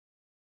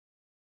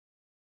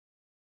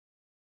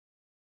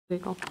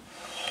Bagel.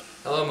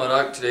 Hello,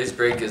 Modoc. Today's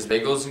break is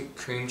bagels,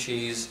 cream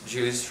cheese,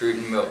 juice, fruit,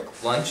 and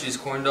milk. Lunch is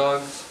corn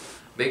dogs,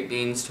 baked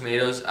beans,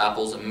 tomatoes,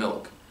 apples, and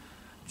milk.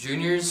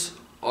 Juniors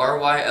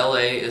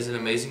RYLA is an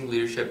amazing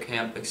leadership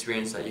camp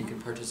experience that you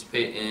can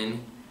participate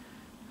in,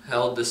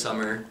 held this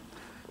summer.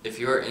 If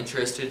you are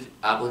interested,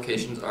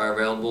 applications are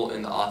available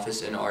in the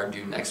office and are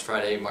due next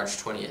Friday, March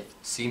 20th.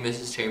 See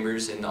Mrs.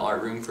 Chambers in the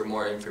art room for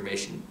more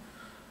information.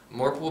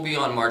 MORP will be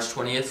on March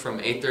 20th from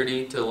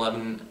 8:30 to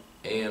 11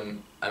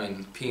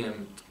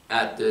 p.m.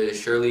 at the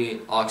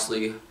Shirley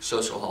Oxley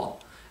Social Hall.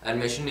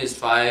 Admission is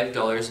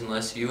 $5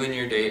 unless you and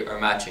your date are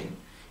matching.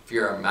 If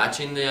you are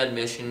matching, the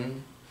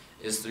admission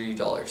is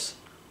 $3.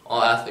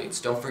 All athletes,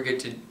 don't forget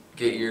to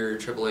get your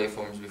AAA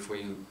forms before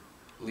you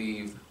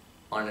leave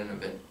on an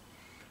event.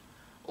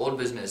 Old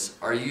business.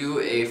 Are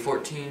you a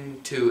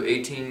 14 to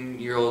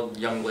 18-year-old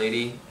young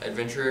lady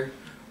adventurer?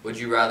 Would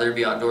you rather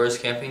be outdoors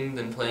camping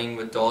than playing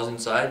with dolls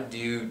inside? Do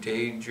you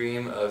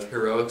daydream of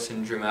heroics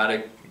and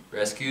dramatic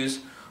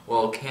rescues?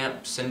 Well,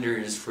 Camp Cinder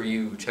is for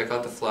you. Check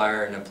out the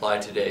flyer and apply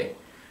today.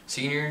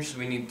 Seniors,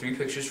 we need 3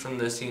 pictures from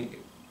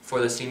for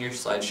the senior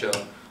slideshow.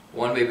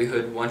 1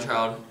 babyhood, 1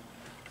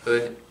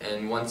 childhood,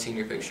 and 1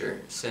 senior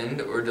picture.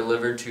 Send or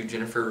deliver to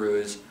Jennifer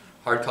Ruiz.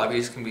 Hard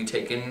copies can be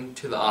taken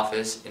to the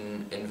office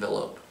in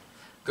envelope.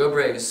 Go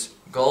Braves!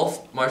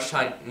 Golf, March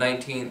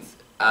 19th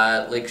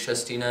at Lake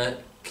Shastina,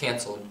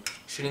 canceled.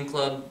 Shooting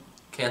club,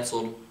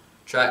 canceled.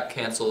 Track,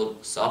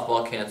 canceled.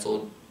 Softball,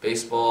 canceled.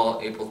 Baseball,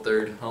 April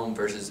 3rd, home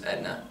versus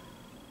Etna.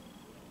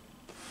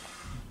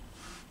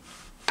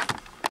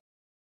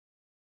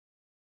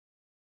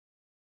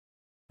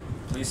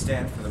 Please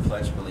stand for the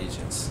Pledge of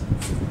Allegiance.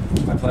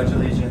 I pledge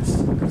allegiance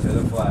to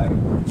the flag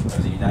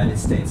of the United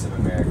States of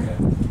America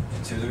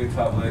and to the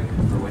republic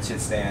for which it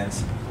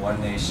stands, one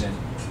nation,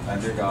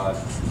 under God,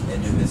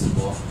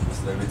 indivisible,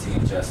 with liberty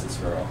and justice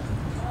for all.